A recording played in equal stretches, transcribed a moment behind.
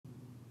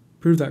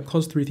Prove that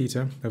cos 3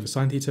 theta over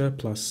sine theta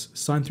plus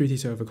sine 3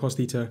 theta over cos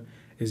theta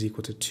is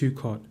equal to 2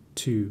 cot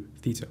 2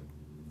 theta.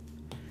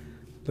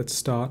 Let's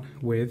start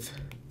with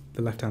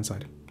the left-hand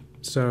side.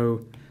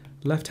 So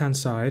left-hand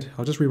side,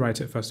 I'll just rewrite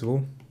it first of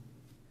all.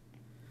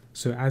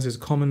 So as is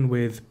common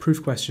with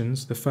proof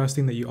questions, the first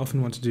thing that you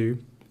often want to do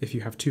if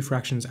you have two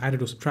fractions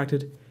added or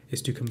subtracted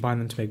is to combine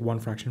them to make one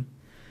fraction.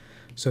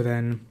 So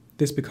then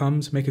this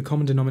becomes, make a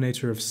common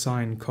denominator of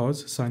sine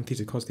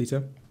theta cos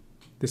theta.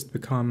 This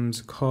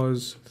becomes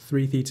cos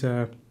 3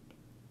 theta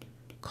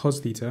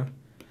cos theta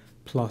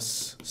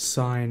plus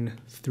sine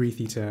 3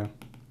 theta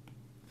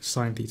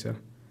sine theta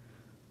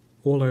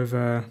all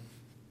over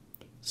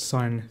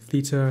sine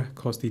theta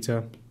cos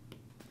theta.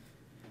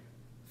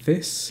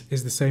 This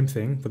is the same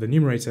thing, but the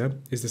numerator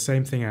is the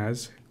same thing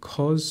as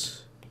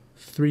cos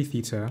 3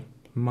 theta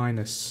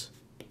minus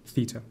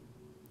theta.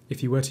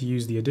 If you were to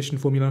use the addition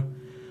formula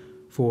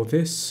for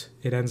this,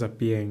 it ends up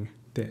being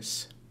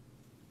this.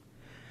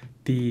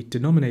 The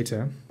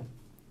denominator,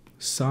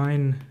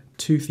 sine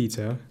 2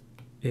 theta,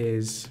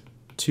 is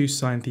 2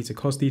 sine theta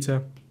cos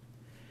theta.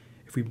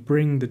 If we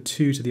bring the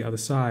 2 to the other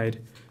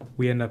side,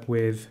 we end up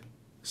with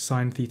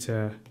sine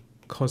theta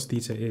cos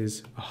theta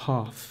is a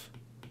half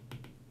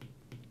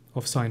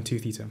of sine 2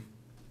 theta.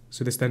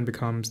 So this then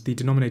becomes, the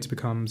denominator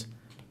becomes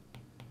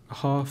a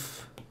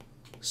half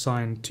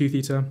sine 2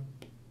 theta.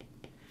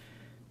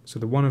 So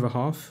the 1 over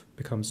half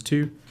becomes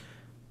 2.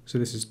 So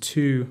this is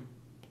 2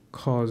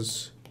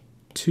 cos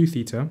 2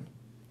 theta.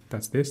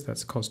 That's this,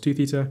 that's cos 2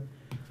 theta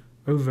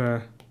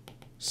over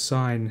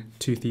sine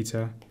 2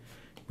 theta,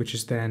 which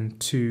is then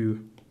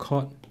 2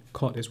 cot.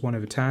 Cot is 1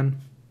 over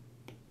tan,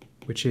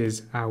 which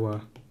is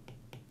our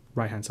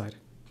right-hand side.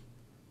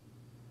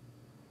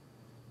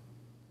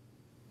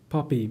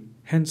 Part B,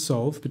 hence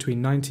solve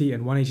between 90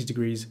 and 180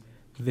 degrees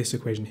this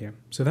equation here.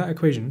 So that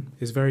equation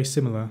is very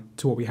similar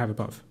to what we have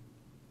above.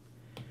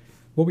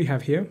 What we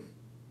have here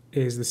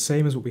is the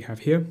same as what we have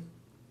here,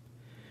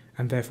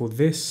 and therefore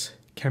this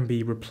can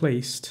be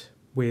replaced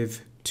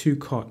with 2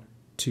 cot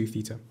 2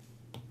 theta.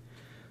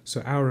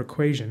 So our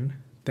equation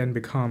then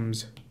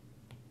becomes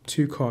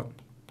 2 cot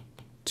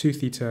 2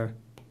 theta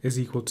is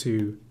equal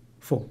to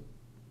 4.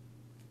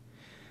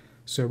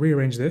 So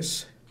rearrange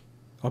this.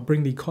 I'll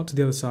bring the cot to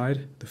the other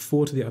side, the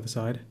 4 to the other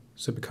side,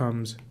 so it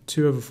becomes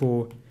 2 over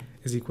 4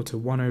 is equal to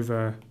 1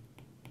 over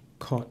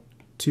cot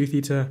 2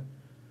 theta.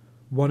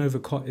 1 over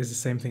cot is the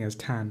same thing as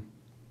tan.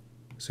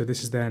 So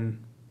this is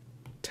then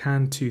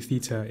tan 2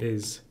 theta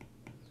is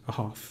a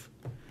half.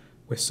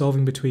 We're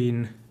solving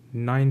between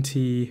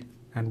 90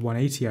 and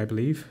 180, I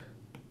believe.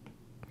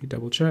 Let me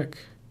double check.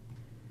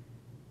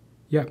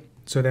 Yeah,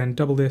 so then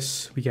double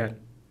this, we get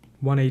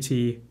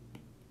 180,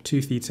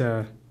 2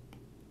 theta,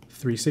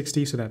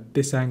 360, so that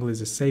this angle is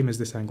the same as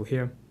this angle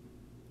here.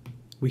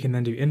 We can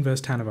then do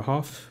inverse tan of a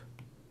half,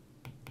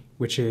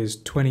 which is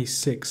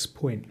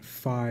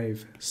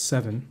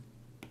 26.57.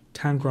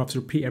 Tan graphs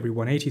repeat every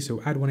 180, so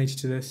add 180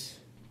 to this.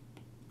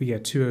 We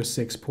get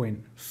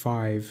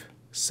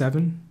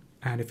 206.57,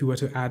 and if we were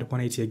to add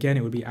 180 again,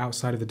 it would be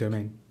outside of the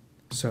domain.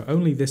 So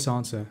only this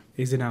answer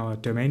is in our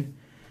domain.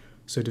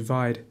 So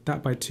divide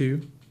that by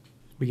 2,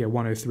 we get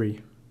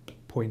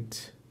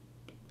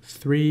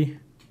 103.3.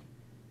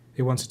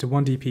 It wants it to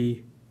 1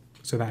 dp,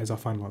 so that is our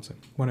final answer,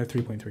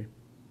 103.3.